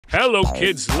Hello,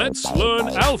 kids. Let's learn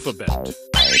alphabet.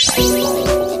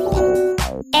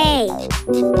 A.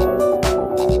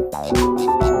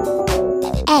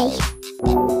 A.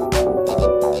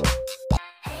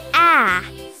 A.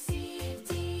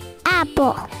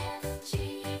 Apple.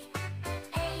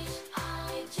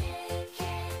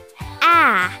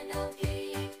 A.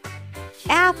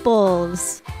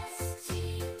 Apples.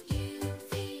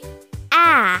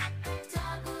 A.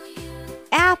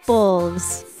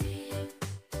 Apples.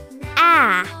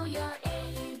 A.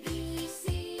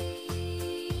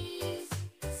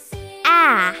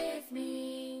 A.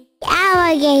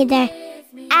 Alligator.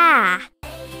 A.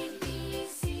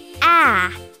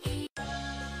 A.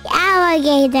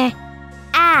 Alligator.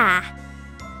 A.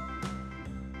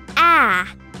 A.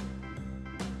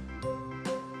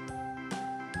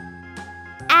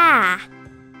 A.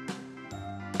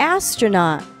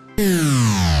 Astronaut.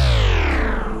 A.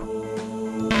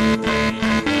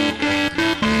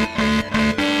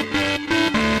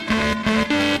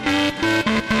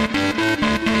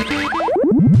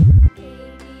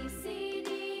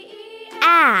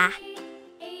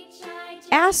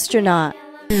 Astronaut.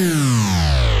 A.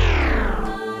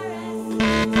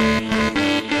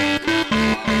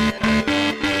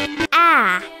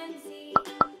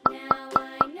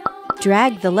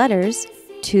 Drag the letters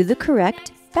to the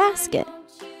correct basket.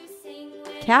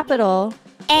 Capital,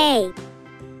 A.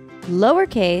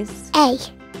 lowercase, A.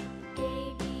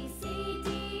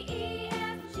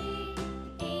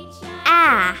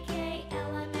 A.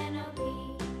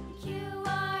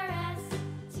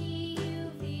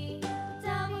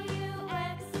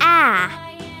 A.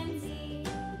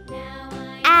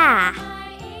 A.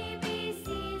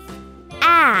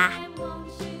 A.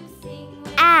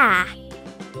 A.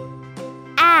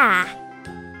 A.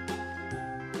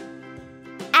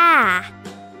 A.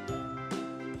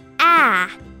 A.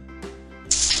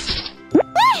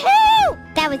 Woohoo!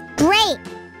 That was great!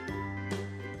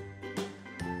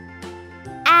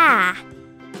 A.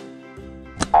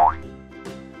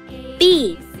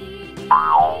 B.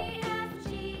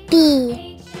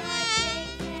 B.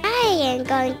 I am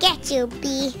going to get you,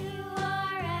 B.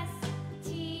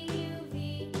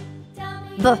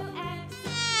 B.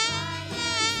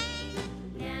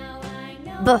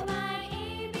 B.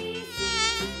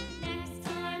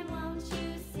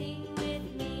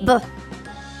 B.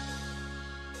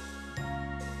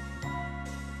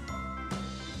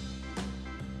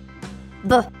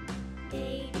 B.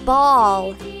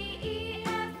 Ball.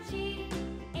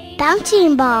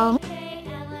 Bouncing ball.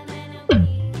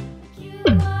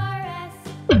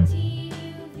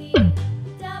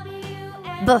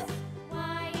 B.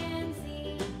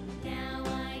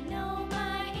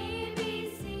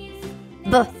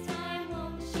 B.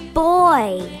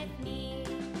 Boy.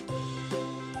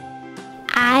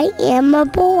 I am a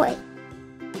boy.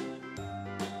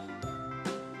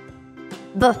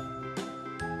 B.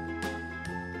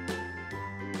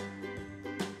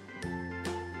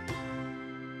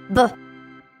 B.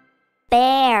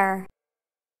 Bear.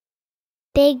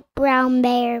 Big brown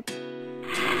bear.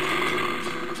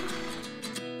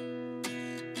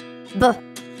 B.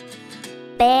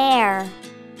 Bear.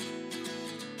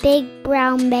 Big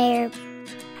brown bear.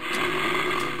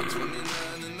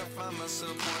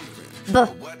 B.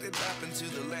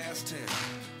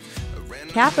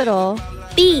 Capital,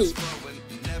 B.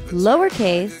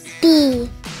 lowercase, B.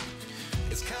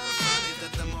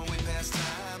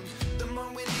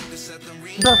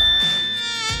 B.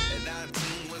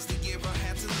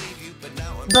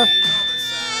 B.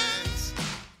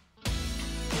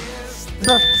 B.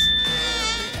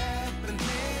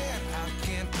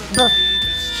 B.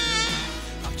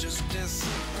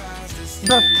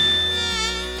 B.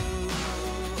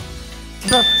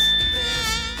 B.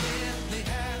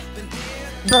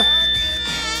 B.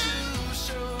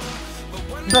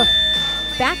 B.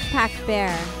 Backpack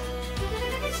bear.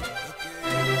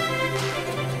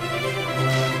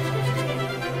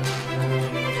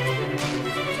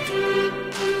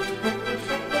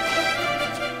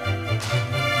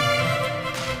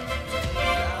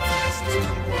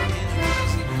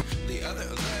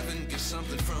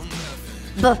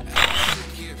 B.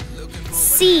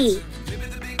 C.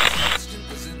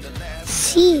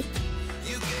 C.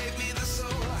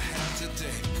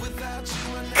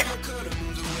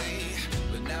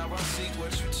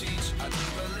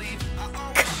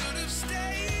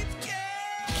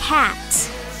 Cat.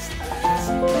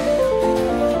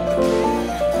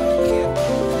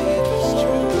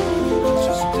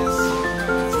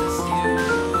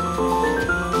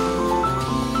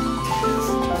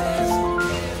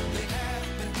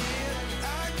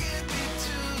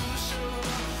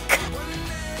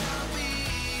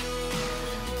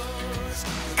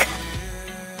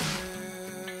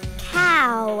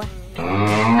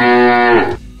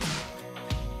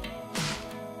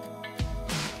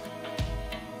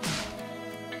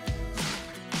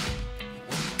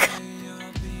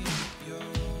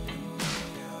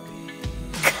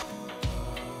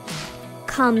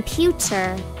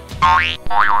 computer,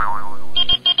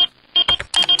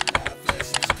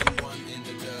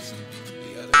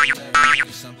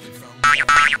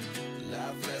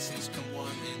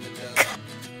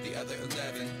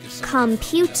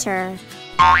 computer,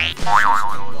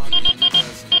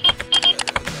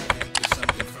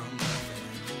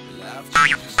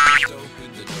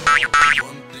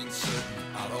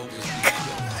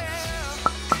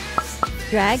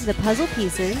 Drag the puzzle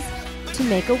pieces to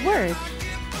make a word.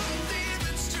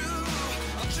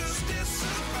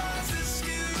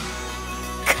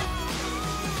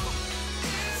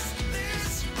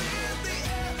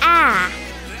 ah,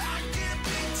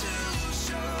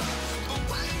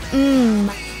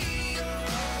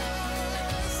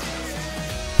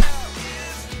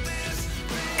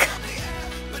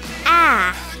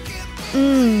 ah,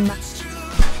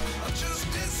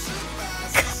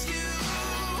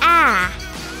 ah,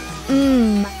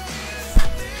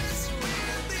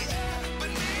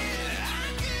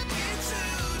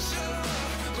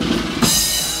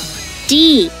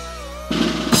 D,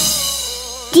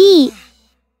 D,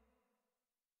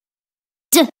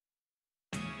 D,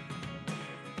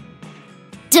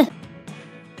 D,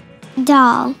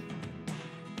 doll,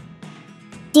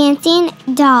 dancing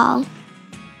doll,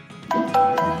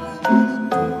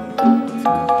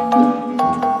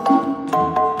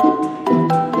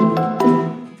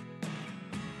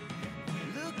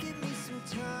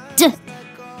 D,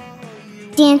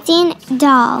 dancing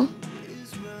doll,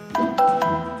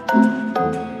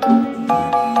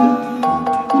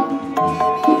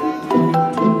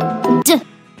 D,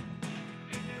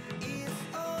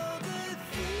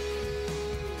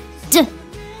 D,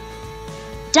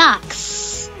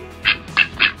 ducks,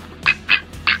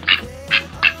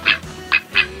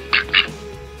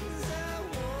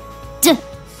 D,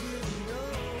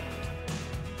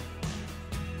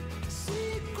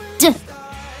 D,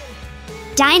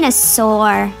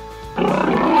 dinosaur,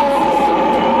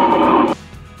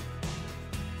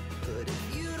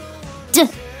 D,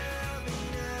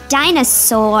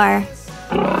 dinosaur,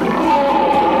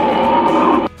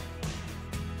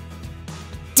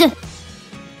 D,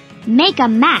 make a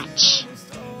match,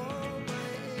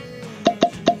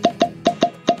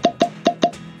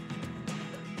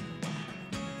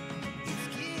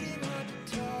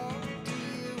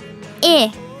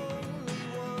 I,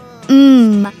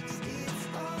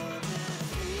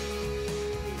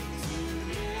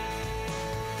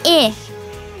 I,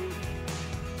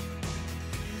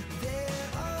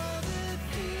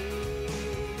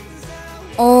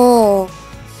 O,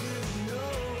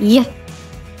 Y,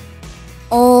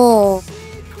 O,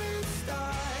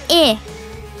 I,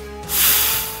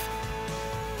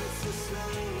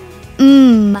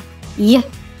 Y,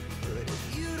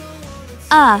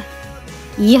 A,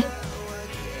 Y,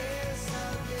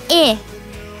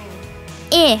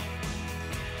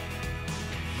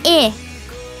 I,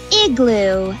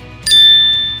 igloo,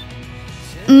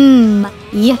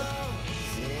 Y,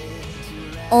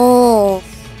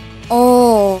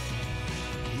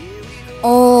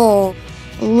 O,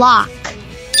 lock,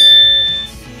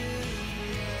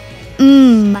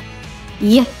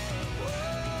 Y,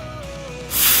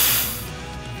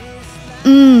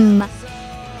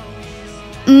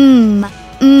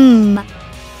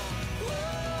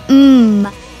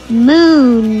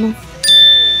 moon,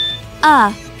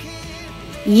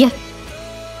 Y,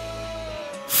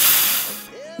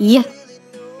 Y,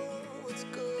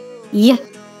 Y,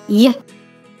 Y,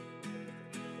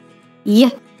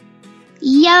 Y,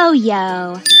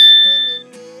 yo-yo,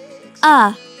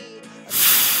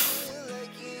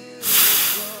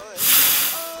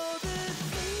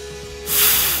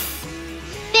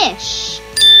 fish,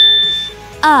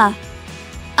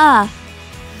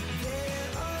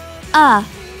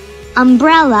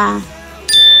 umbrella,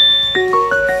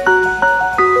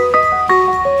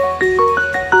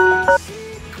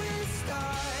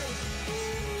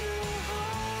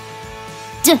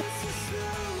 D,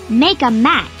 make a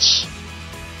match,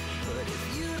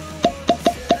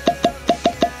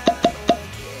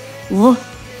 W,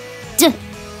 D,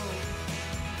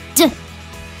 D,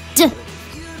 D,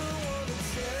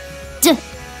 D,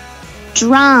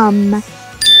 drum,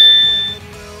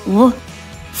 W,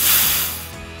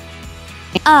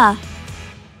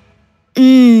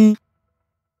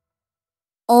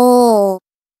 O,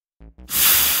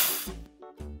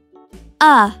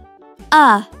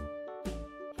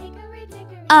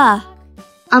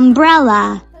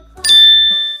 umbrella,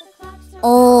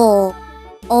 O,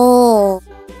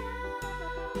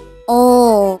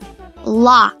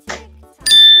 lock,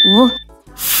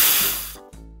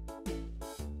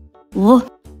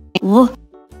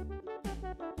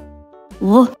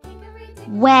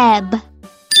 web.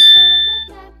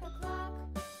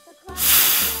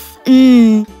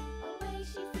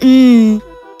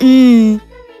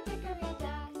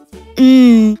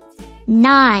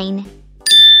 Nine.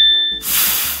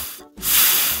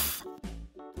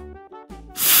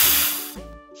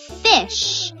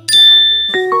 Fish.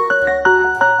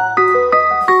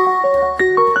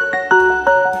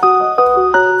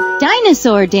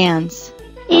 Dinosaur dance.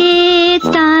 It's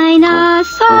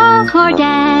dinosaur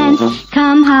dance.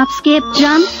 Come hop, skip,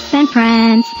 jump, and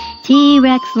prance.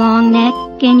 T-Rex, long neck,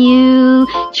 and you.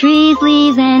 Trees,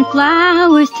 leaves, and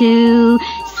flowers too.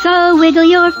 So wiggle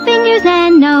your fingers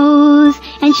and nose,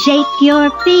 and shake your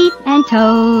feet and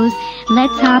toes.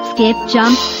 Let's hop, skip,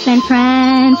 jump, and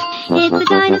prance. It's a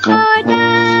dinosaur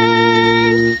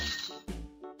dance.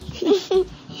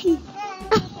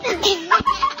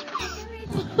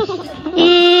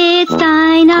 It's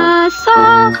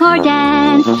dinosaur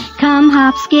dance. Come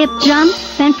hop, skip, jump,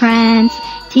 and prance.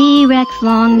 T-Rex,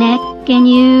 long neck, and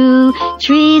you.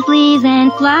 Trees, leaves,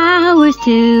 and flowers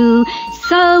too.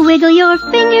 So wiggle your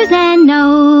fingers and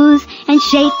nose, and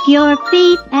shake your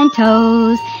feet and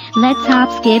toes. Let's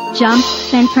hop, skip, jump,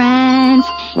 and prance.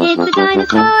 It's a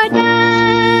dinosaur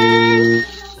dance.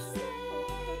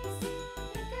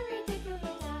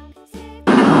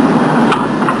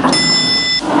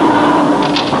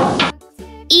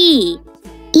 E.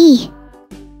 E.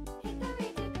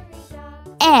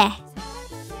 E.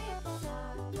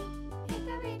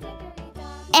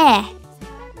 E.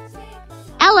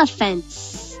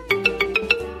 Elephants.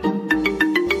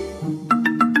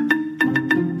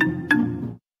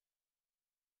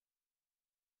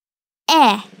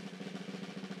 E.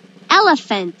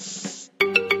 Elephants.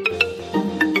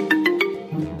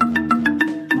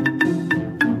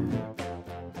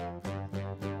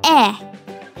 E.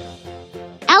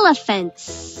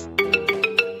 Elephants.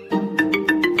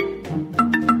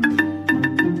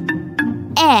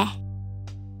 E.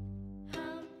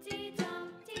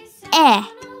 E.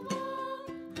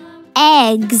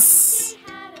 Eggs.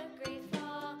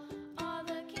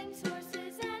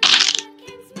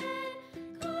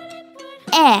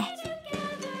 E.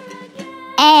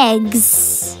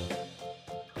 Eggs.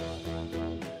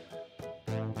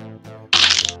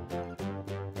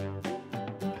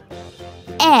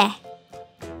 E.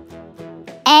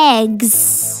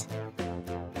 Eggs.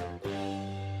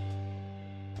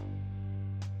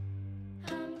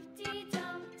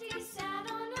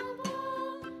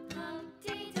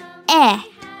 E.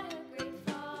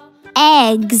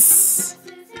 Eggs.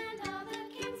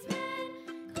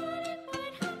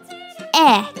 E.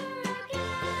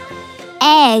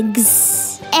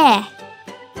 Eggs. E.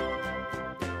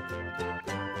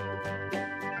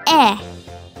 E.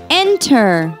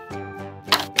 Enter.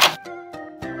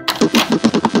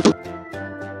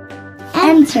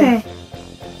 Enter.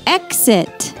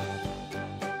 Exit.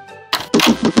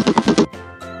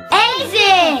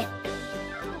 Exit.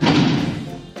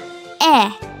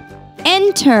 E.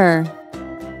 Enter.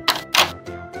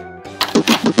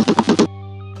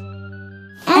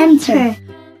 Enter.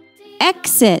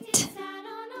 Exit.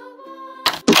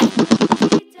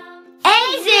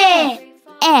 Exit.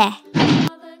 E.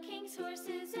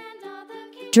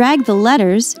 Drag the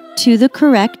letters to the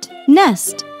correct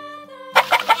nest.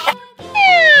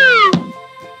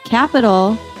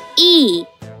 Capital E.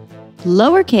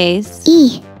 Lowercase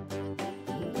E.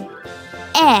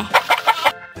 E.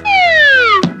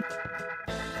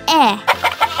 E.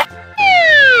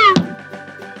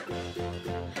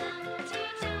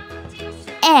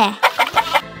 E.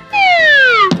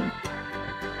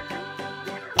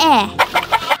 E.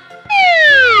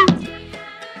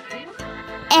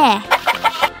 E.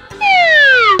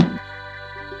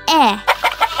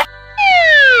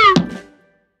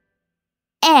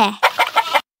 E.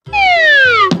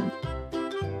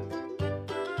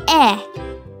 E.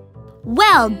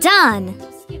 Well done.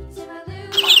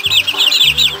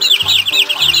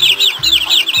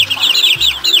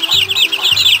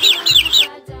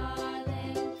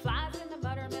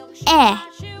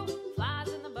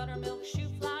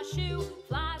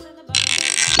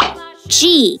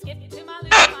 G. G.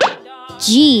 G. G.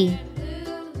 G.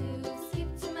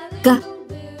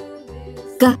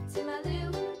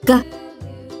 G.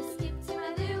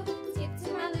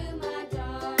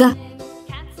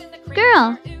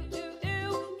 Girl.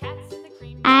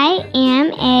 I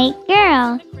am a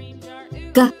girl.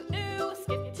 G.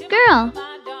 Girl.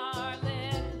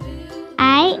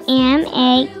 I am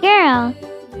a girl.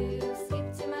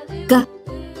 G.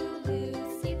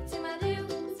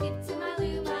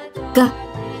 G.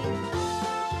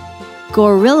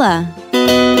 Gorilla.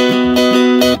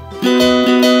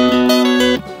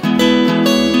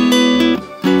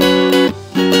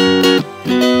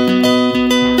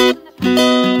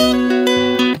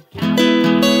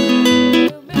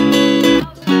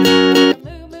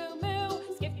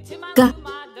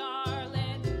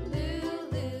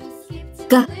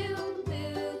 G.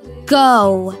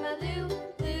 Go.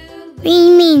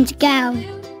 B means go.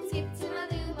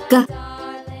 G.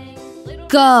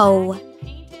 Go.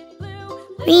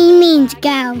 B means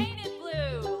go.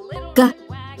 G.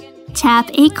 Tap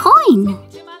a coin.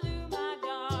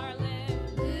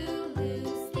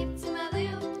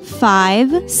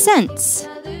 5 cents.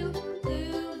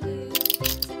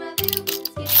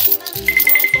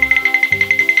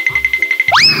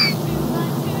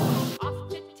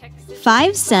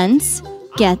 Five cents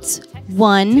gets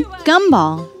 1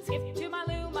 gumball.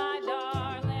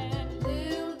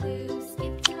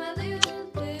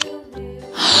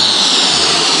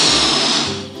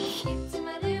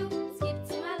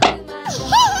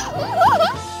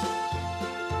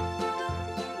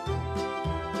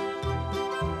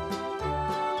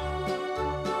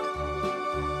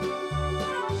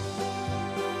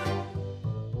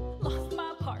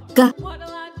 G.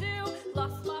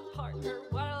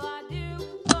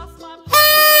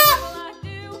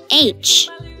 H.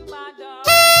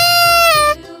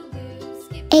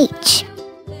 H.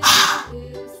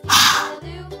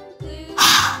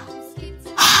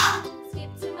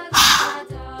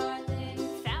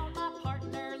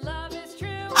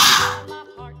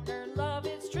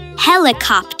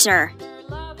 Helicopter.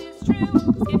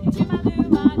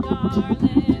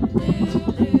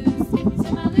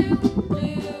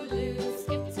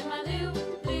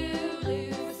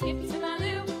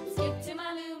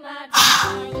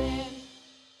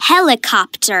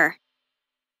 Helicopter.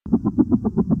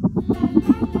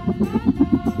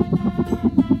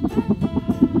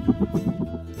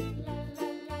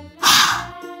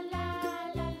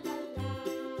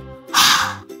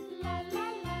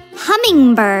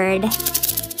 Hummingbird.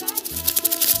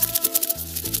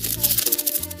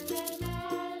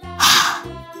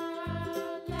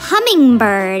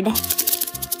 Hummingbird.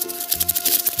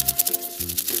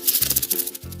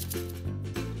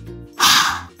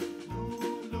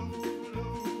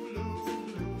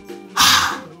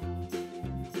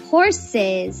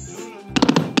 Horses.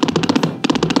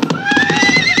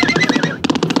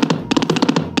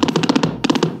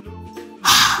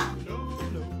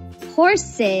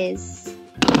 Horses.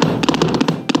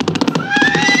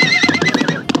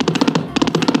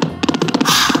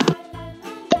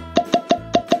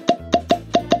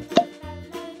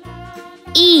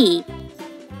 E.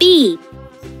 B.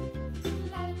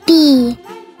 B.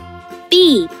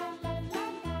 B.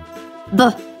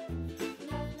 B.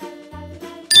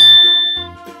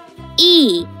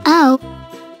 E. O.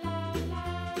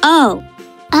 O.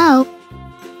 O.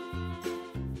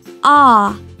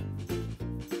 Ah.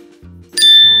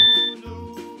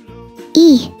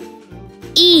 E.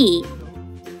 E.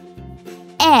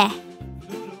 E.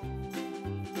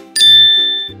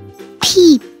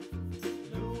 P.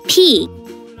 P.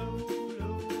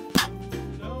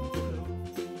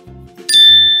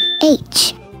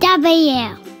 H.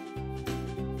 W.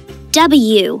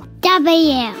 W.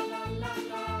 W.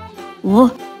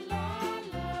 W.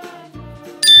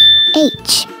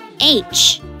 H.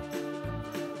 H.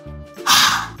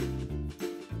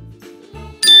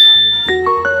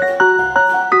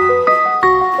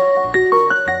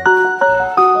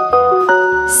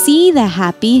 See the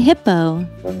happy hippo.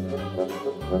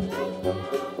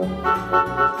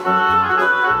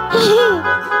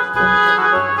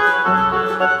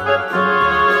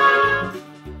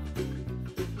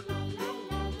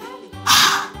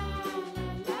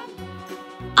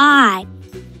 I.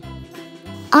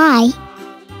 I.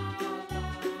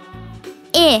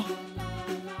 I.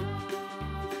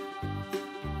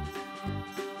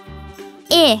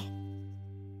 I.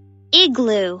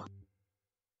 Igloo.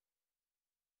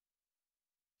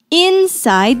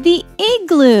 Inside the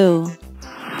igloo.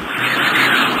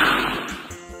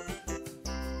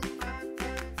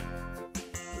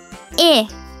 I.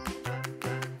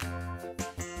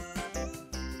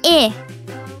 I.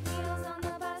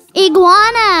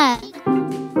 Iguana.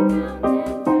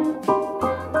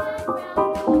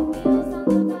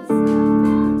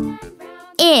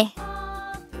 I.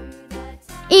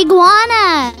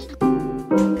 Iguana.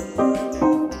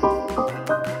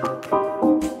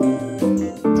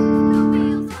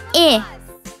 I.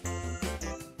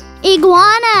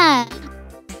 Iguana.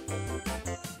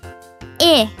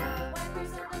 I.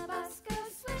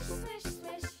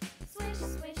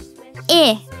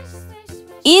 I.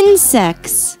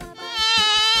 Insects.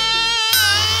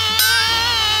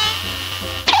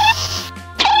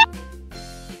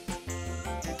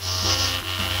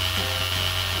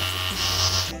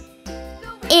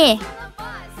 I.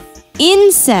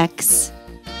 Insects.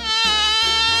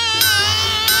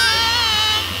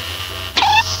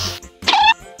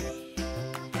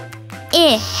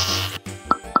 I.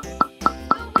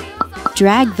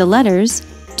 Drag the letters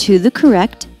to the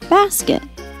correct basket.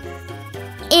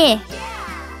 I.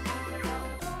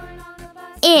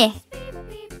 I.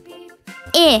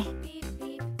 I.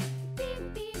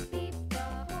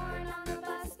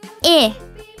 I.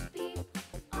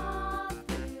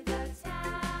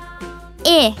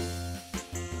 I.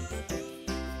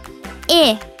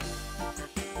 I.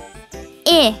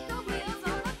 I.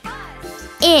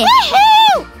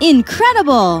 I.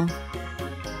 Incredible!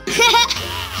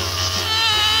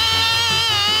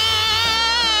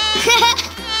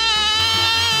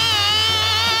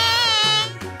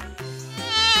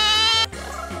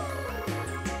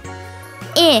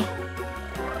 I.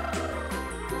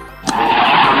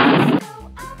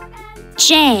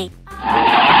 J.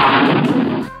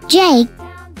 J.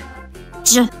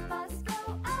 J.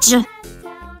 J.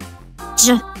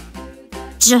 J.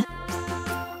 J.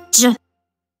 J.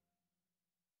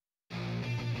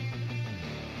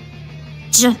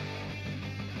 J.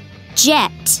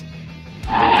 Jet.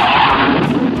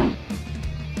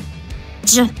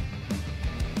 J.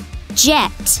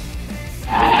 Jet.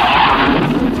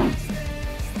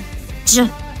 J.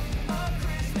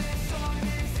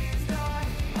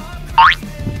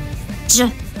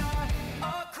 J.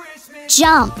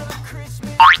 Jump.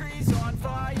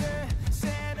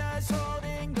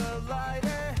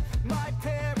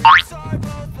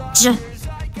 J.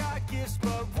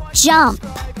 Jump.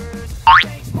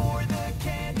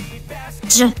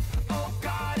 J.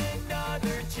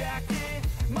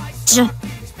 J.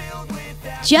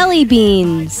 Jelly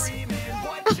beans.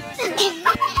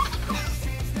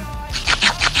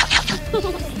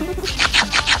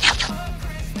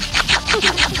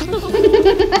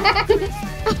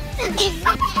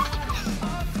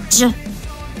 J.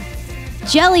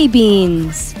 Jelly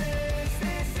beans.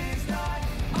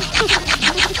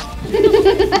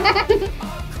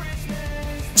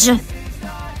 J.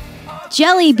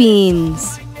 Jelly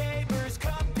beans.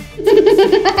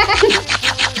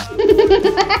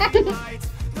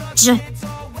 J.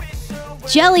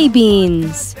 Jelly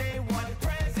beans.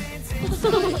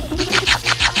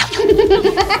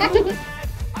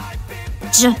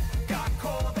 J.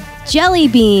 Jelly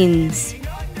beans.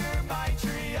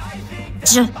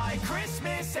 J.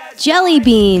 Jelly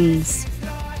beans.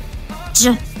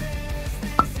 J.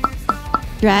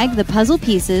 Drag the puzzle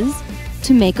pieces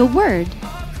to make a word.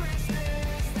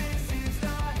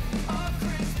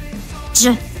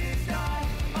 J.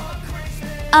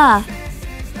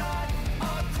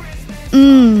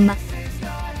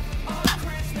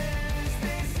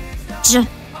 J.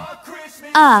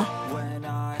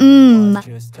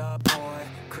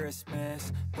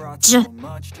 J.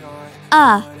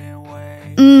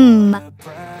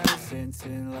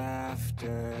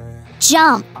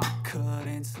 Jump.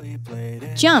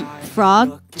 Jump,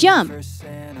 frog, jump.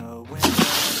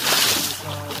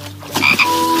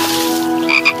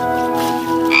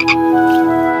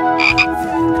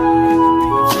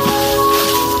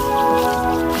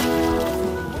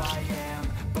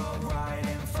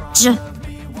 J.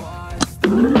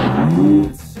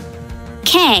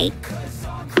 K.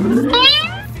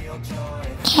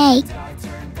 K.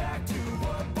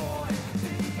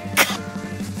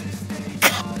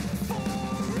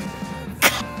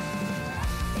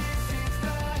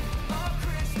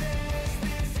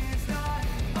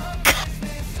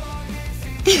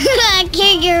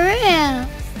 Kangaroo.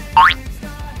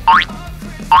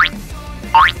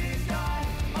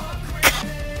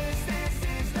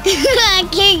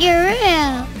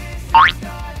 Kangaroo.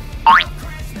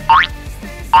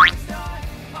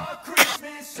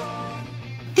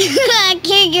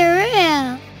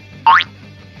 Kangaroo.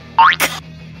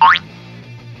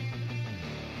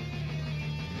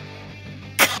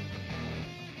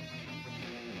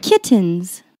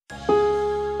 Kittens.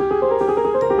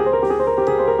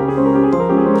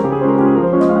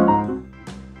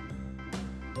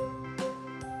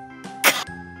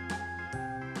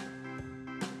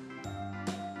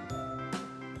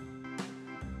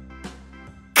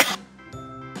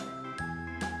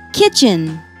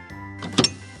 Kitchen.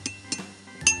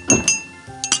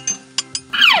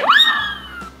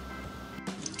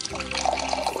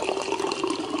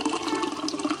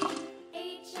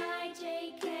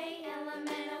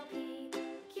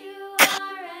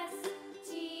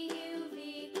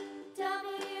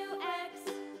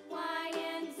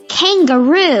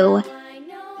 Kangaroo.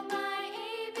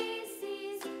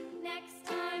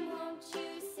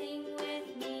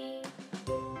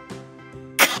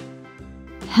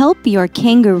 Help your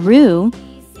kangaroo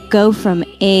go from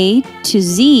A to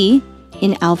Z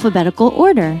in alphabetical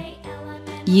order.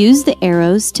 Use the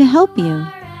arrows to help you.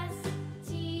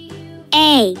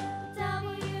 A.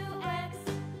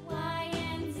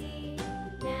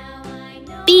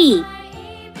 T,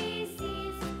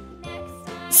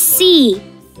 C,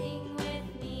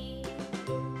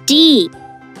 D,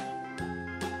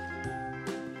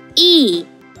 E,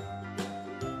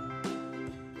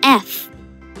 F,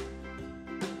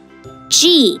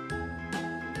 G,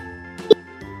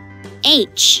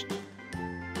 H,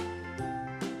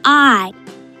 I,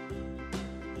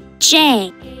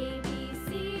 J,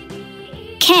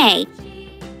 K,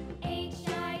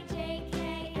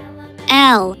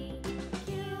 L,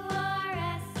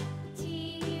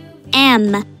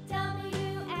 M,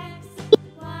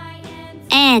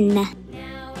 N,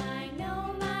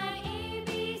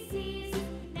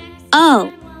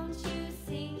 O,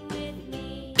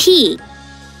 P,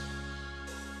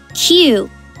 Q,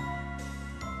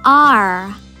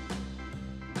 R,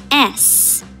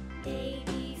 S,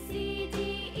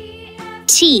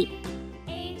 T,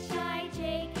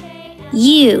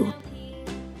 U,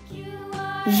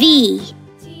 V,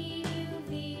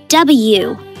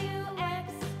 W,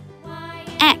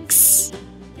 X,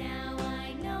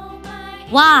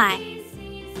 Y,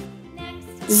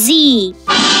 Z.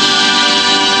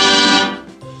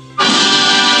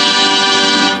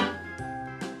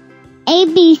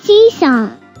 ABC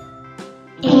song.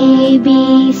 A,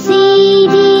 B, C,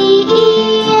 D,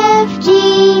 E, F, G,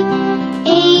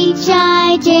 H,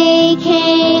 I, J,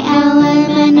 K, L,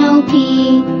 M, N, O, P,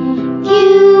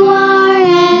 Q, R,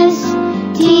 S,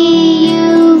 T,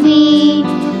 U, V,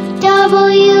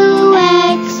 W,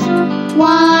 X,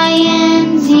 Y,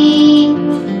 and Z.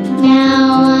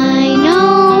 Now I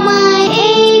know my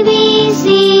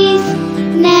ABCs.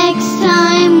 Next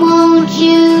time, won't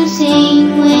you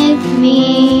sing with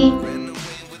me?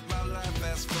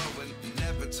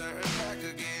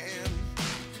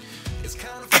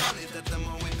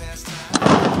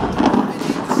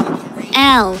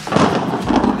 L,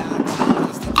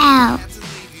 L,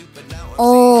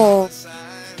 O,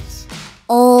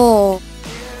 O,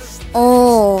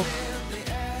 O,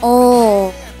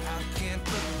 O,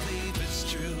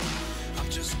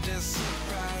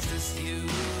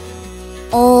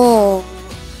 O,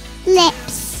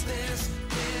 lips,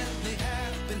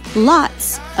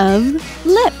 Lots of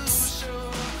lips.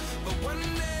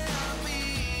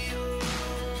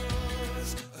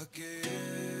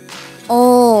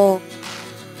 O,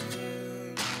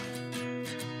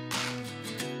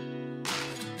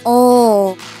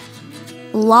 O,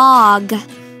 log,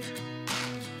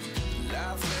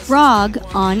 Frog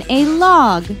on a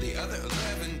log.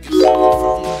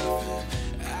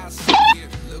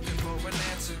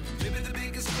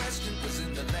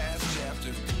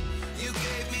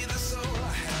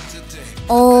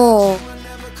 O,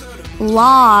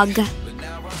 log,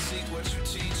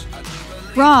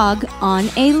 Frog on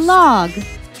a log.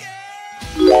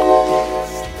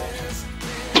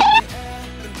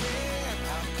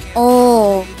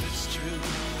 O,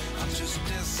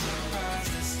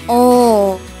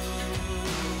 O,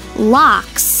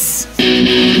 locks. Those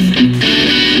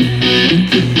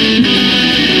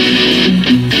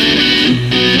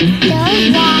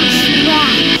locks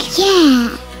rock.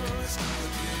 Yeah.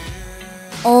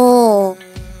 O.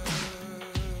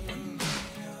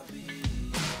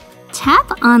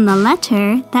 Tap on the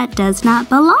letter that does not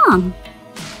belong.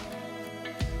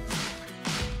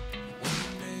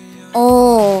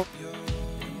 O.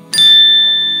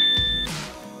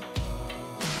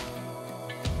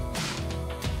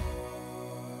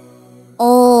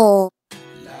 O.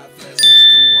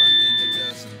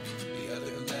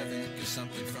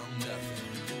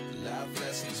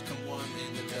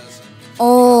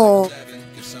 O.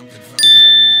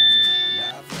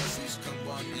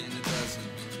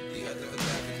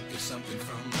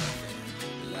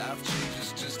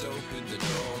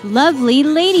 Lovely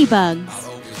ladybugs.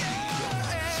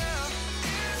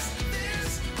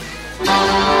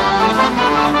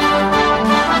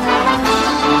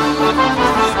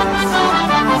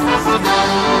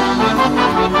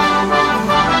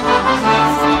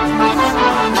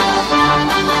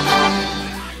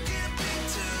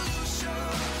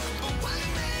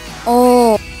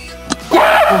 O.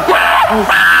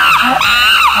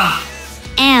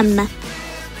 M.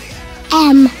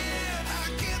 M.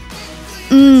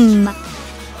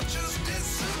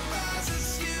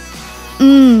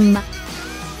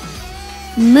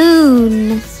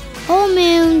 Moon. Oh,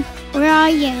 moon, where are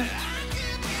you?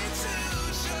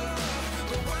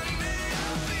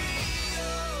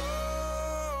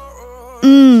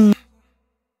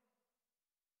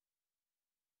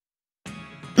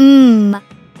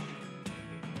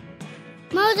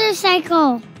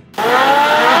 Motorcycle.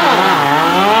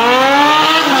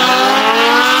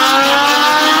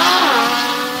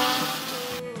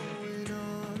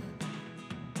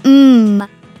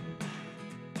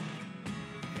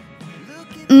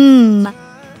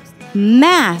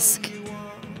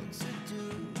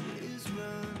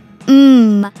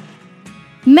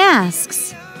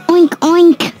 Masks. Oink,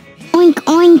 oink. Oink,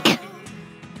 oink.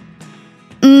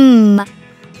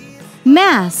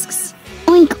 Masks.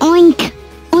 Oink, oink.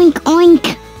 Oink,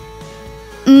 oink.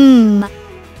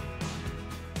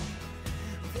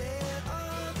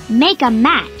 Make a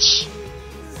match.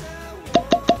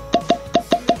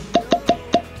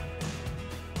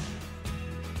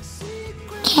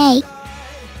 K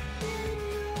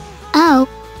O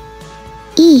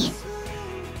E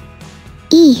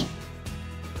E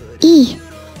E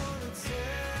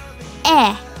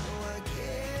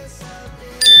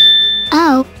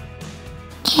O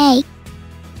K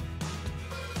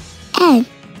N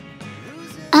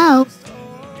O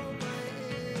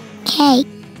K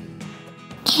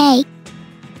K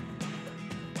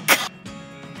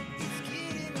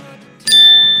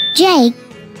J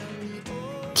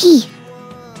T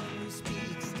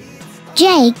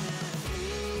J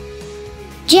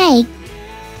J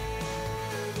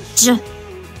J.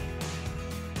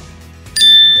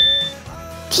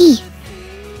 T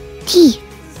T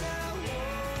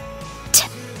T.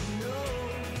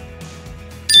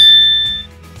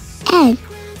 N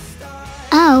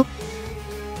O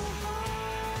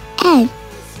N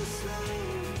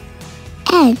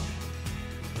N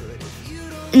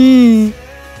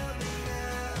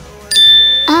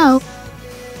O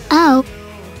O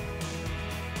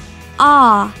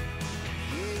Ah.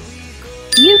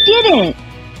 You did it!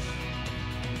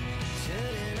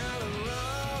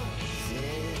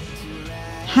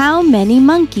 How many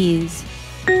monkeys?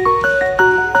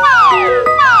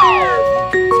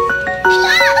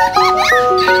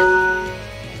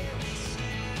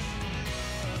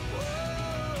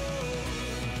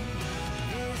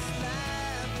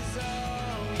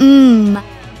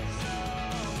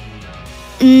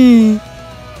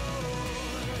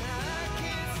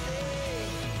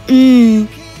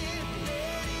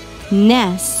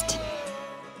 Nest.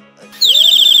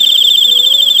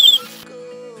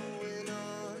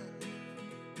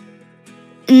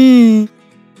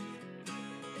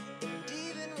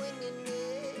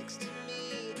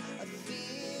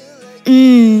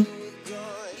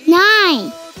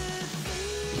 Nine.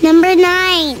 Number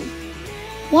 9.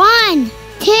 1,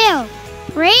 2,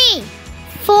 3,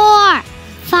 4,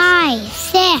 5,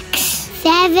 6,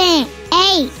 7,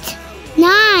 8,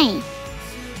 9.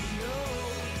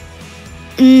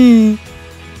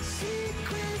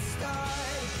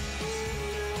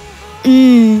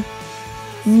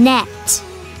 Net.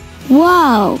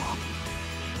 Whoa.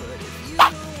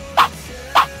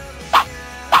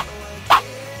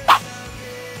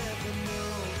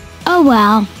 Oh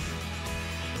well.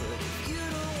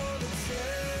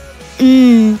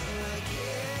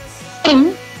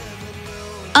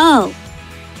 O.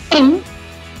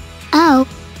 Oh.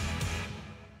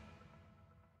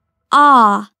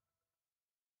 Ah.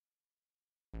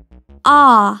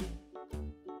 Ah.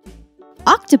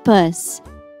 Octopus.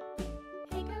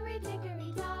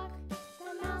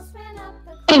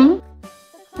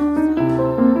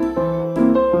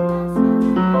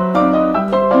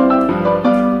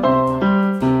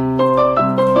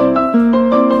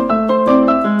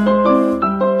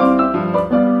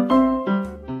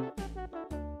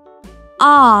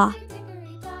 Ah.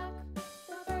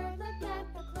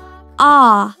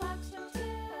 Ah.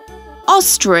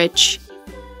 Ostrich.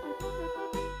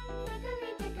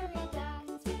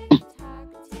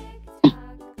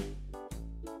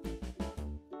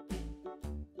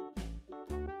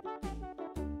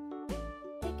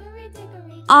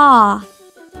 Ah.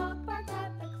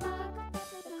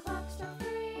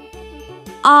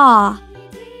 Ah.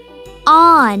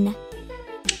 On.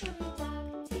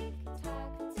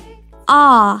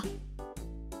 Ah.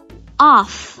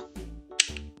 Off.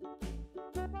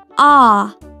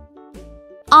 Ah.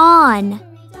 On.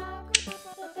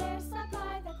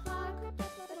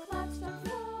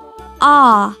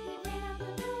 Ah.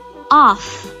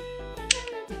 Off.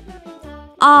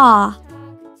 Ah.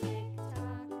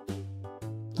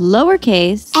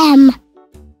 Lowercase. M.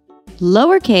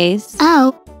 Lowercase.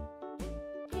 O.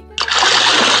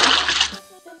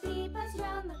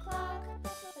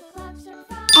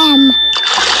 M.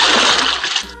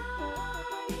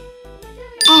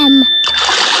 M.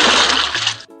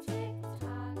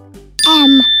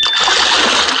 M.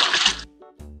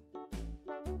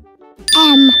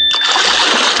 M.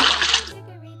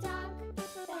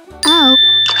 O.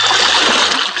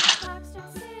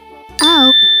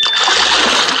 O.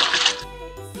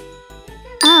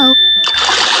 O.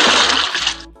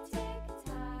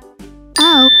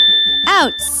 O.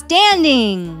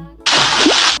 Outstanding!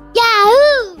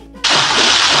 Yahoo!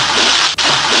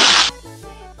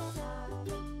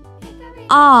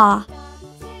 Ah.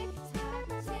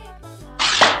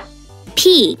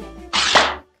 P.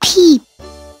 Peep.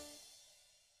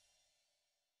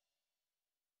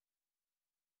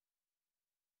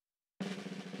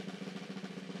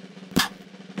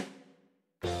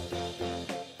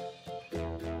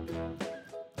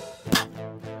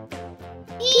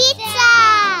 Pizza.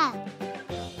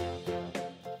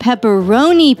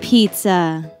 Pepperoni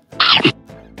pizza.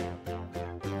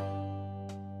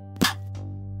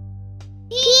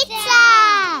 Pizza.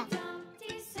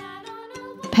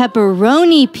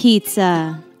 Pepperoni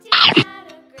pizza.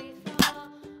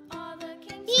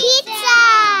 Pizza.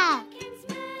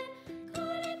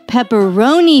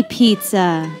 Pepperoni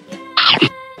pizza.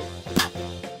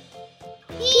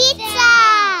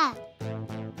 Pizza.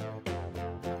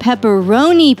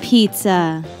 Pepperoni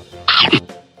pizza.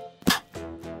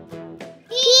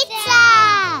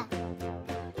 Pizza.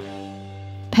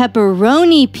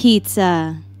 Pepperoni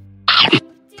pizza.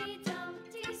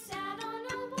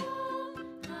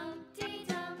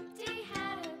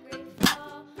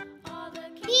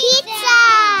 Pizza.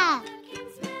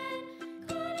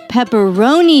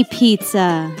 Pepperoni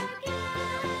pizza.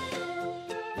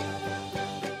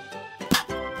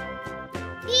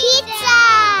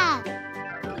 Pizza.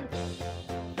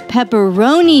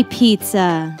 Pepperoni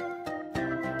pizza.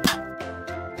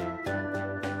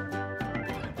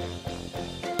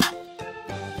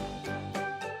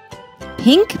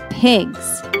 Pink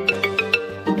pigs.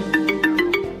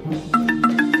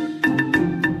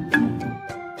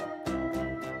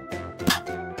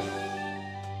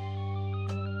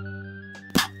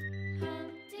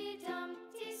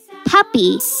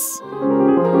 Puppies.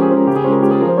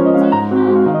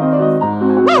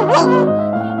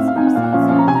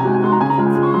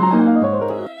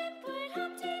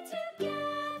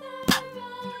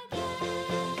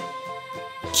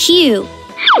 Q.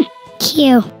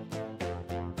 Q.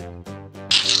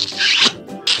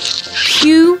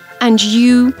 Q and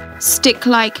U stick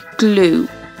like glue.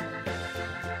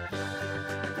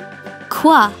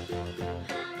 Qua.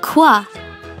 Qua.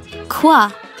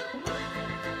 Qua.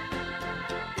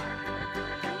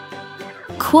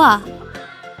 Qua.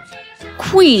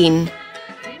 Queen.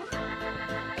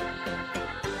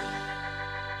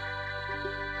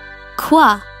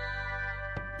 Qua.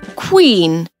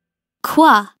 Queen.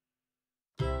 Qua.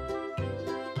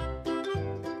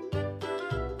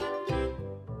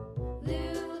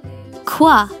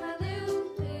 Qua.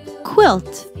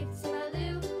 Quilt.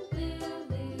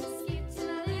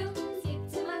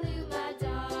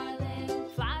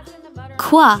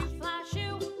 Qua.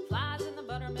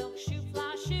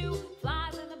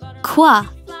 Qua.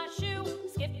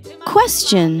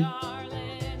 Question.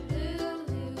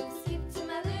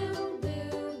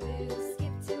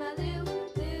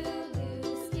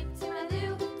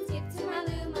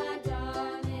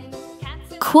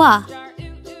 Qua.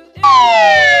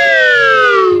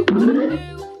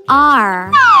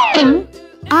 R.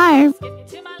 R.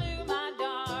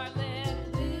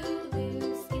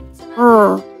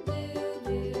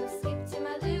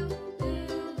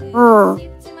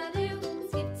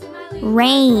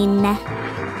 Rain.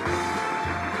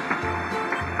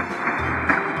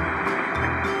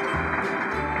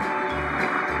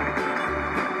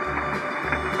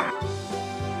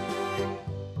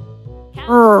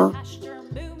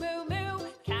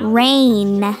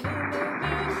 Rain.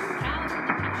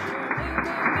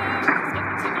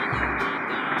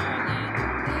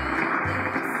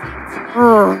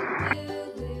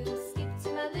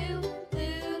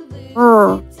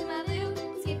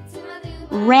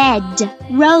 Red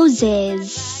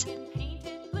roses.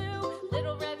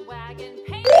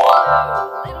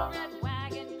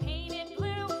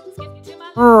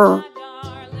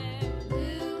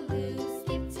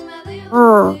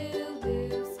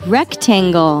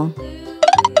 Rectangle.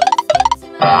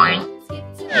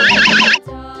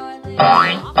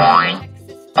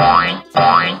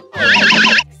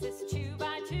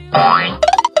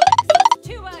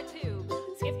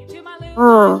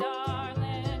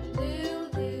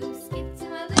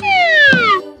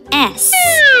 S.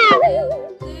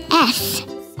 S.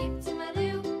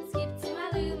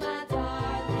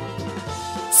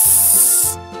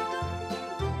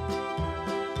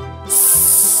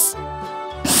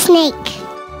 Snake.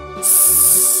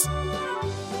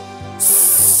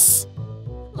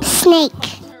 Snake.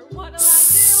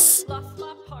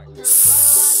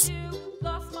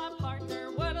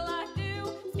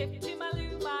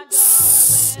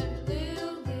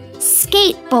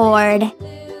 Skateboard.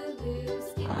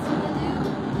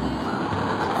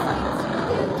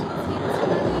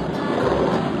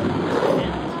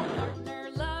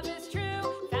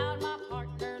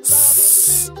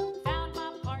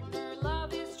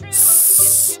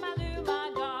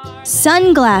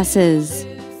 Sunglasses.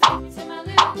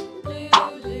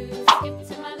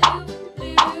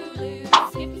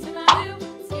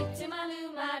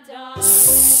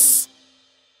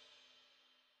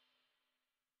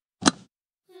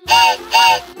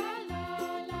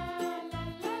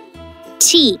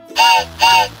 T.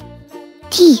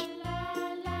 T.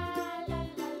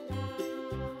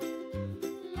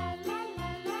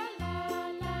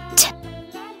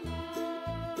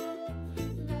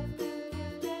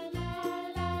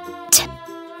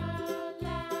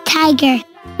 Tiger.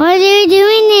 What are you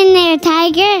doing in there,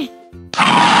 Tiger?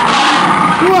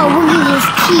 Whoa, look at his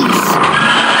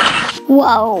teeth.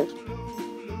 Whoa.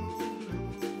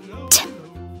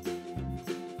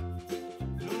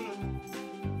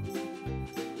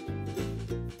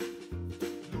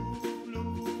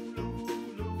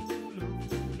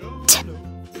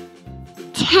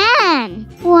 Ten.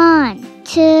 1,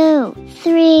 2,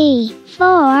 3,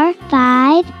 4,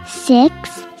 5,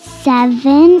 6,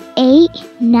 7, 8,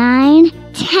 9,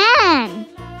 10.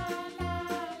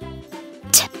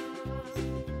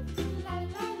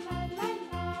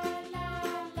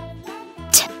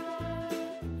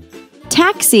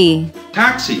 Taxi.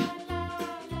 Taxi.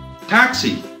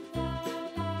 Taxi.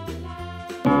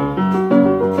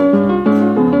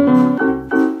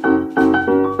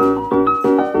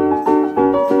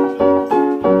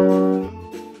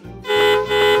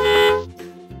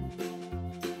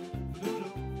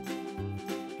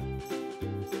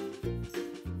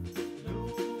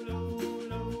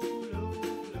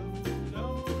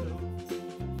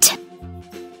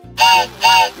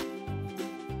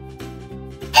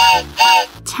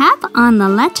 Tap on the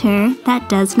letter that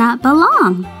does not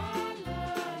belong.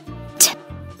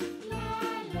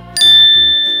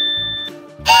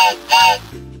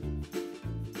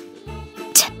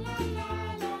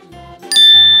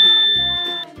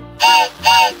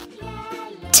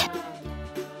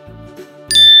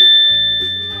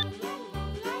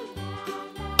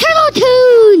 Turtle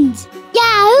Tunes!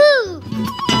 Yahoo!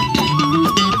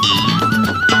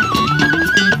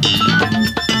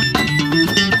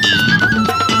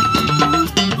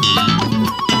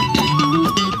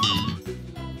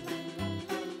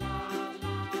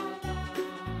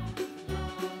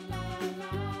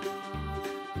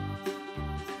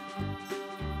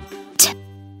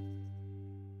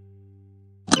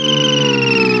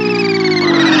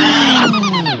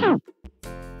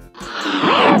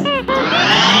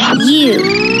 U.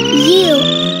 You.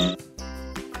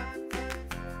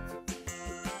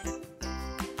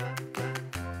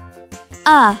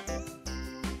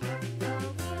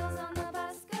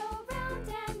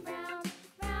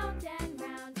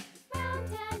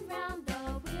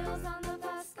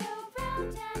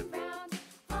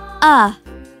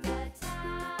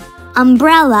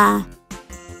 Umbrella.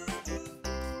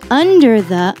 Under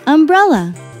the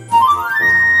umbrella.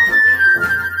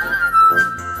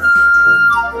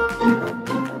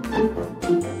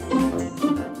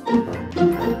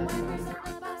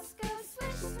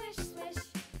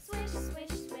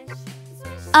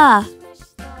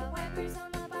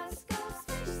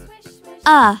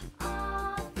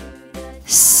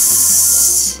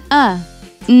 S.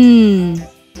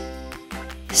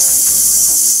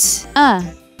 S.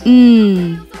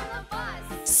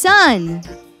 Sun.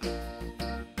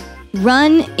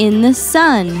 Run in the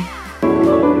sun.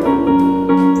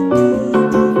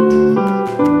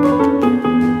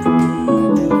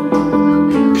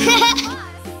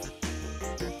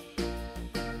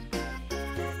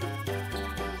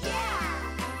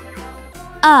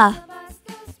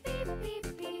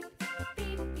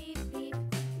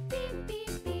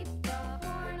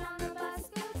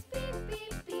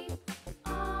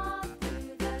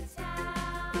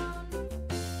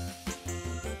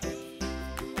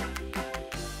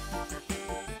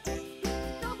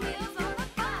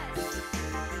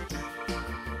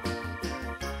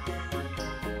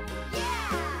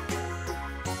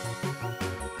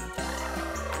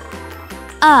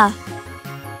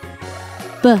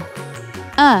 B.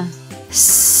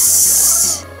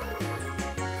 S.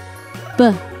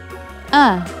 B.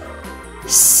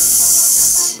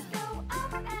 S.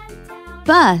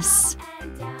 Bus.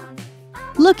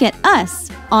 Look at us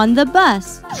on the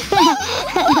bus.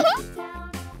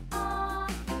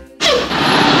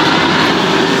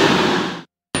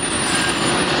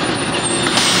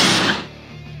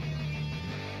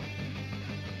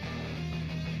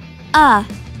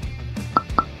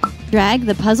 Drag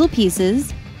the puzzle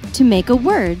pieces to make a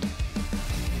word.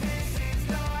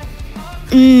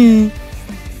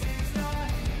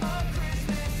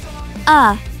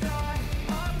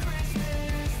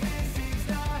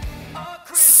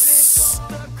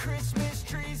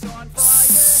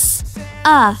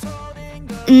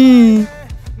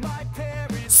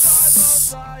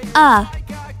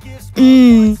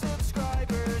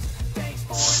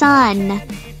 Sun.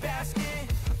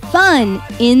 Fun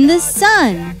in the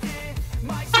sun.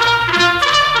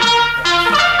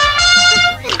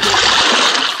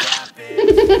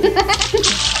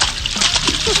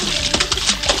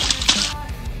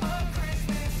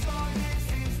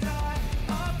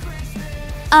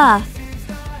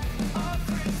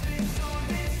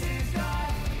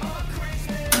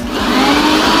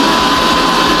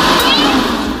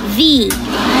 V.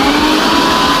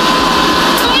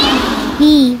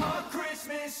 V.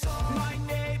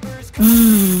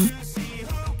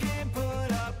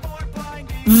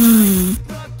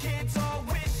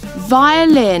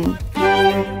 Violin.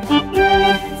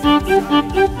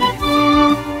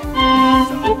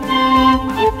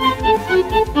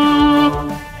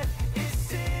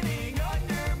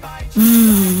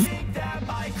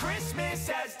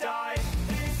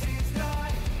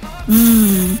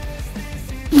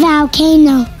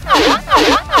 Volcano.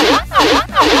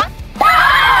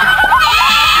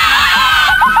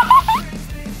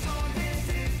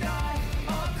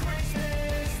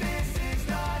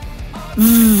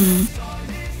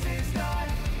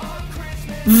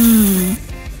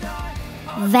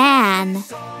 Van.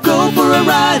 Go for a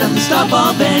ride on the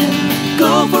Stop-All Van.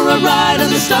 Go for a ride on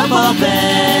the Stop-All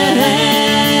Van.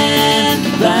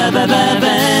 Van, van, van,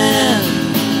 van.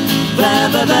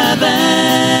 Van, van, van, van.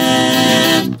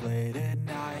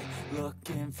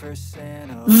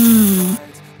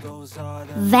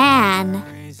 Van.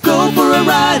 Go for a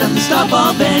ride on the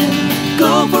Stop-All Van.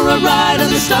 Go for a ride on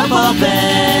the Stop-All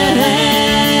Van.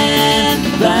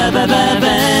 Van, van, van,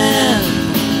 van.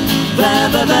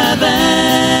 Van, van, van, van.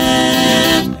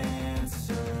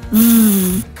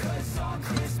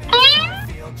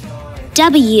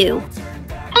 W.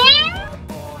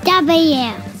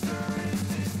 W.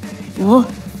 Wolf.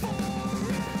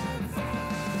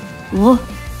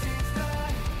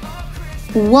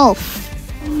 Wolf.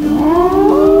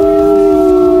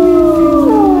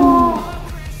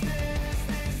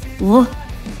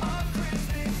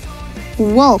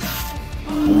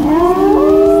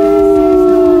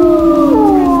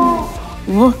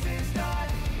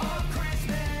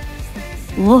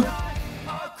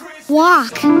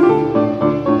 Walk.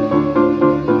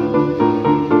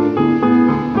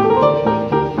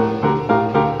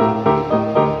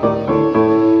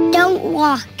 Don't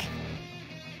walk.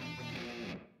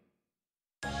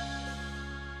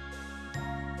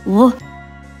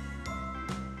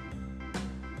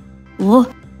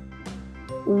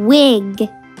 Wig.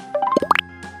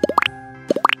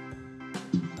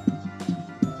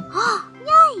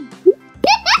 Yay!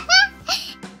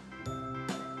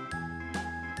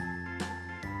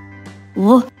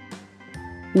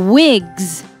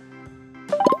 Wigs.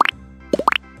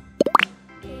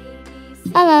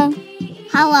 Hello.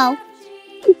 Hello.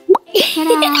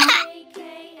 Ta-da.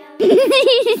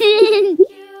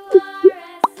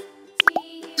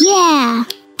 Yeah.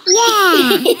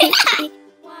 Yeah.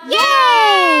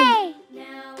 Yay!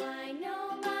 Now I know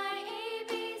my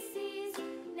ABCs.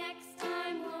 Next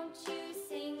time, won't you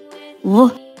sing with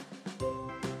me?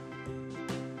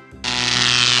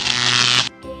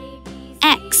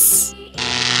 X.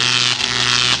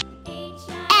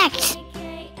 X.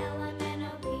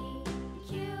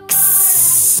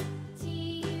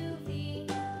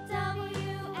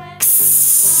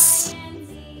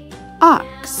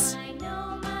 Ox.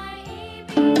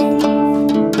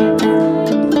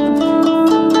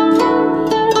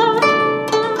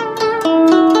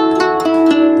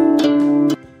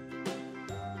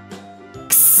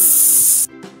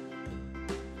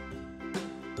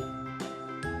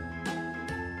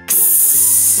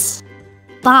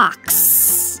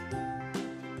 Box.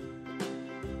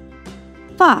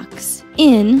 Fox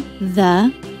in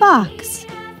the box.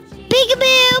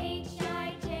 Peekaboo.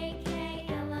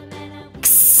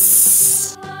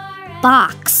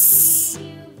 Box.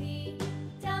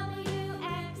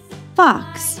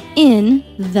 Fox in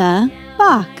the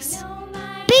box.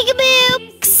 Peekaboo.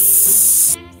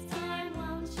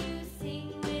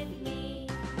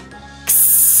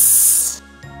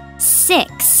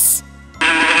 Six.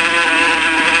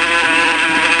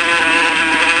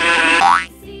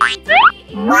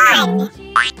 One,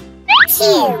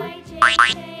 two,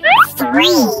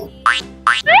 three,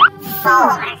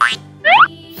 4,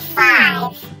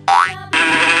 5.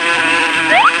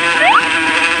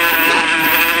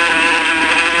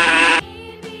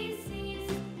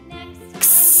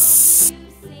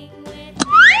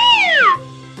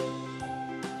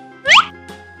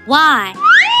 Why?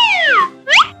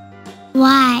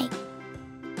 Why?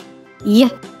 Y.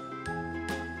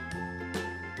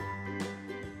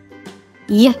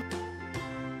 Y.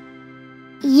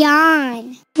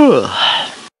 Yawn.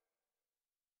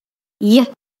 Y.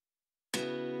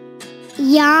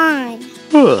 Yawn.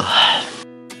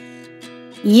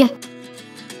 Y.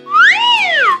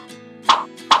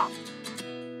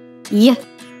 Y.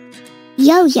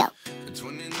 Yo-yo.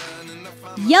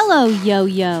 Yellow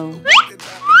yo-yo.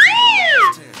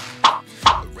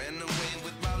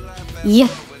 Y.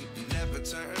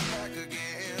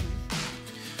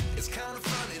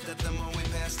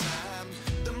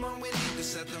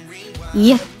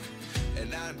 Y.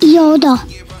 Yodel.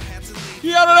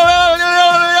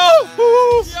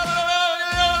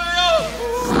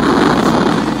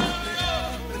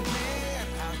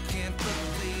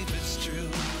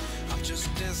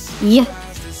 Y.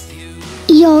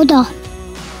 Yodel.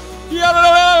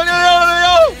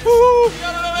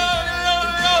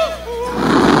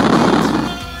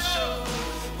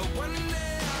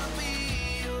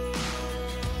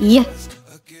 Y.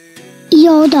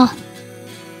 Yodel.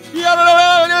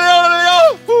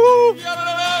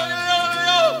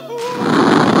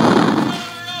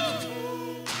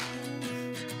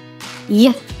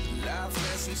 Y.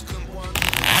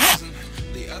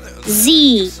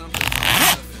 Z.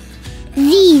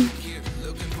 Z.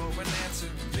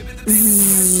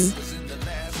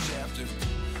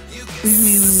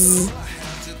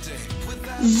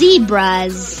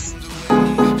 Zebras.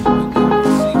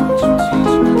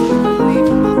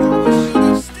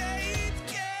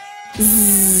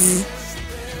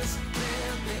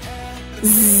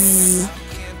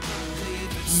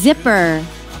 Zipper.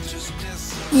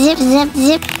 Zip, zip,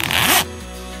 zip.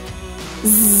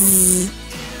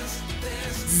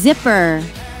 Zipper.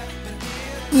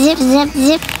 Zip, zip,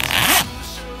 zip.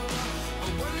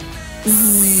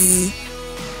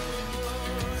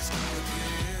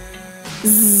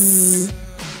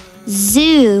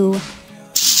 Zoo.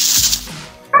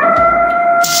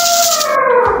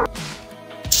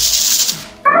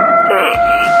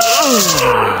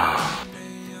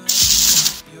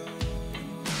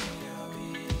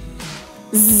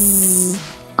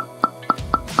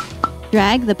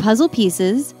 Drag the puzzle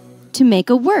pieces to make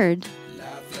a word.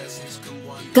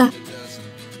 G.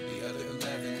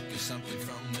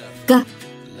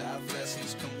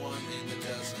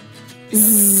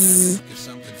 G.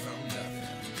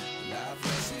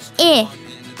 Z. I.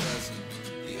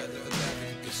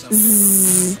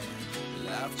 Z.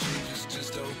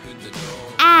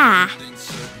 Ah.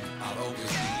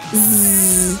 Z.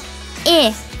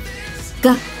 I. G.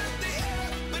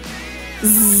 Z.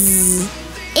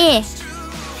 I.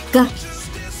 G.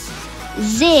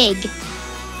 Zig.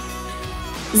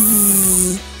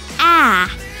 Z. Ah.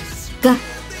 G.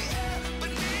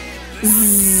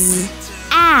 Z.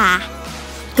 Ah.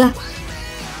 G.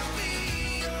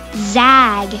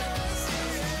 Zag.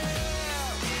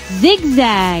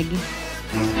 Zigzag.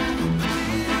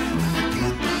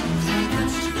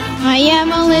 I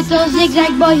am a little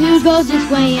zigzag boy who goes this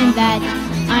way and that.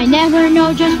 I never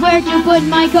know just where to put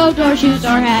my coat or shoes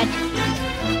or hat.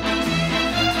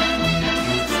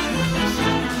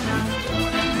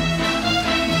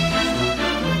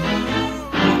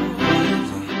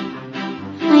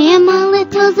 I am a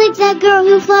little zigzag girl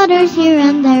who flutters here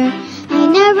and there. I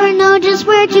never know just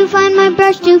where to find my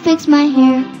brush to fix my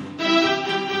hair.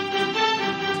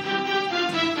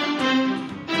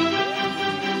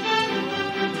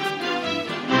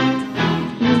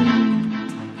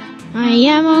 I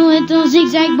am a little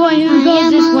zigzag boy who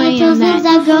goes this way and that.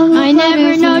 I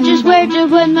never know just where to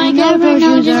put my coat or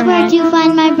shoes or hat. To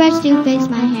find my brush to fix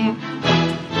my hair.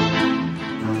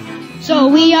 So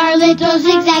we are little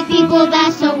zigzag people,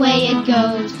 that's the way it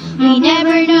goes. We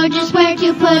never know just where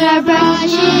to put our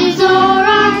brushes or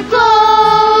our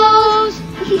clothes.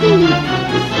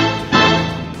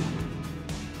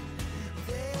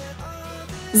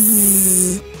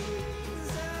 Z.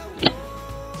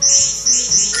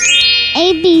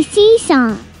 ABC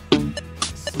song.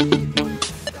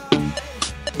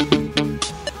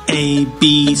 A,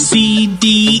 B, C,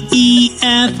 D, E,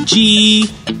 F, G,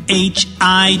 H,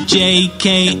 I, J,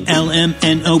 K, L, M,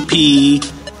 N, O, P,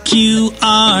 Q,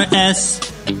 R, S,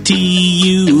 T,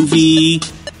 U, V,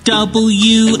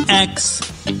 W, X,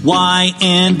 Y,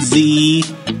 and Z.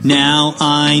 Now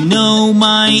I know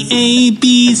my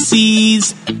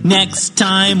ABCs. Next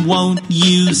time, won't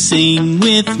you sing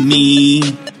with me?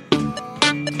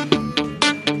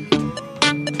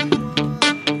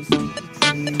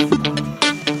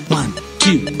 1,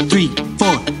 2, 3, 4.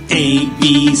 A,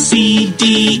 B, C,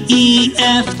 D, E,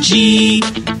 F, G,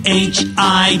 H,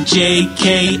 I, J,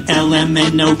 K, L, M,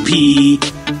 N, O, P,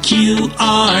 Q,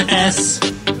 R, S,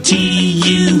 T, T,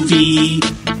 U, V,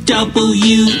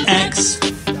 W, X,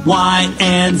 Y,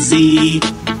 and Z.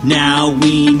 Now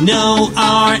we know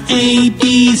our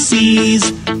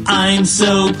ABCs. I'm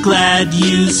so glad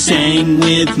you sang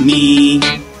with me.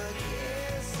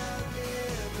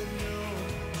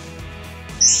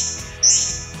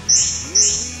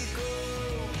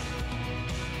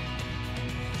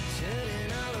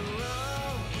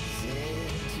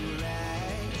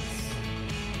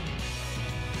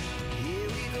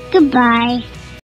 Goodbye.